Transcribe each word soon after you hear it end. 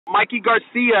Mikey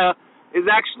Garcia is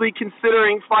actually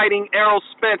considering fighting Errol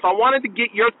Spence. I wanted to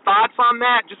get your thoughts on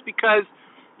that, just because,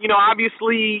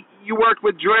 obviously you worked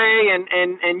with Dre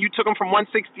and you took him from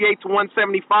 168 to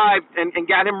 175 and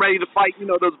got him ready to fight,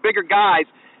 those bigger guys.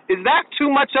 Is that too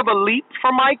much of a leap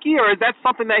for Mikey, or is that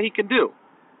something that he can do?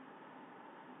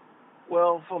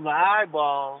 Well, from the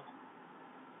eyeball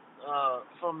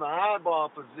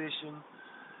position,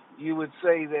 you would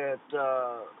say that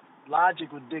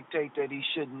logic would dictate that he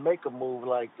shouldn't make a move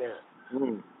like that.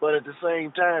 But at the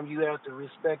same time, you have to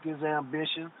respect his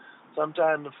ambition.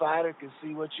 Sometimes the fighter can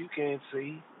see what you can't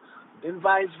see, and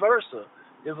vice versa.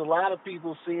 There's a lot of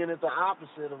people seeing it the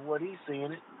opposite of what he's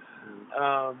seeing it,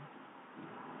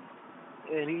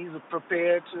 and he's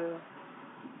prepared to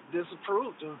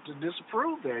disapprove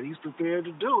that. He's prepared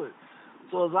to do it.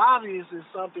 So it's obvious there's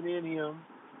something in him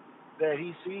that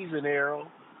he sees in Errol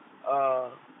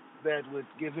that would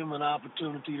give him an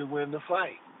opportunity to win the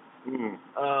fight.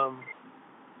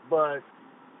 But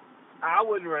I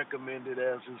wouldn't recommend it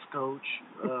as his coach.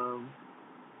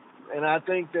 And I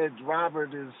think that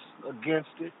Robert is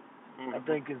against it. I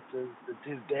think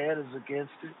his dad is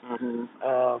against it.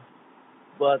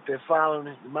 But they're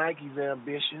following Mikey's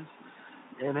ambitions.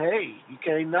 And, hey, you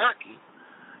can't knock it.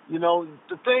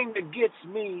 The thing that gets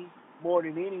me more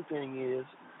than anything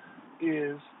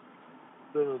is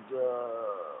the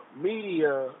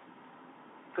media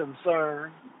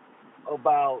concern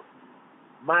about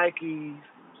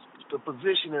the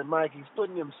position that Mikey's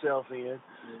putting himself in.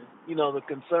 The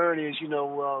concern is,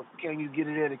 well, can you get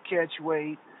it at a catch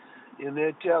weight? And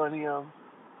they're telling him,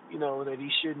 that he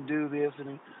shouldn't do this.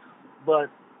 But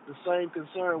the same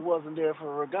concern wasn't there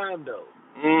for Rigondeaux.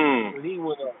 When he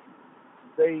went up,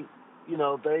 they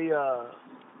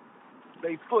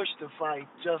pushed the fight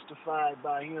justified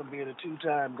by him being a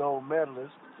two-time gold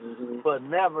medalist, but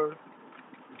never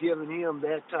giving him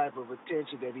that type of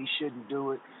attention that he shouldn't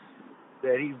do it,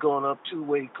 that he's going up 2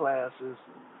 weight classes.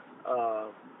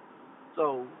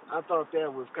 So I thought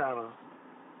that was kind of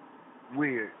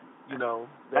weird, that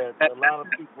a lot of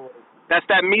people... That's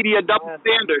that media double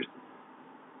standard.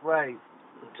 Right.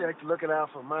 Looking out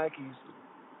for Mikey's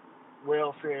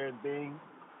welfare and being,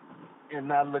 and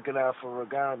not looking out for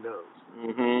Rigondeaux's.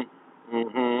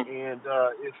 And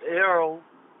if Errol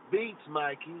beats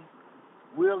Mikey,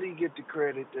 will he get the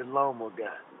credit that Loma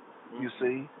got? You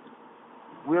see?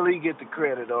 Will he get the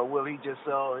credit, or will he just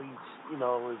he's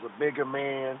a bigger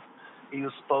man, he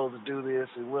was supposed to do this,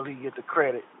 and will he get the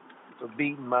credit for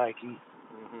beating Mikey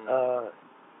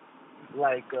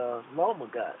like Loma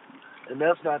got? And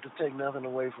that's not to take nothing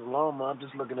away from Loma. I'm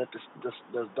just looking at this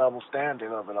double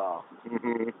standard of it all.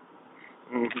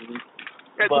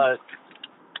 But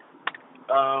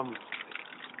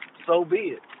so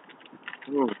be it.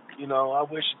 I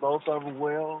wish both of them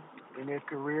well in their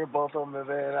career. Both of them have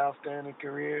had outstanding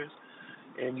careers.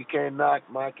 And you can't knock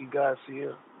Mikey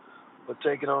Garcia for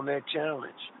taking on that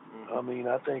challenge. I mean,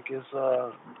 I think it's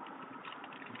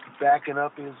backing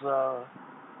up his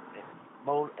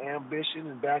ambition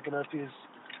and backing up the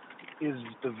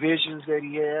visions that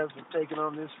he has of taking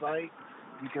on this fight.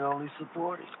 You can only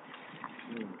support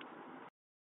it.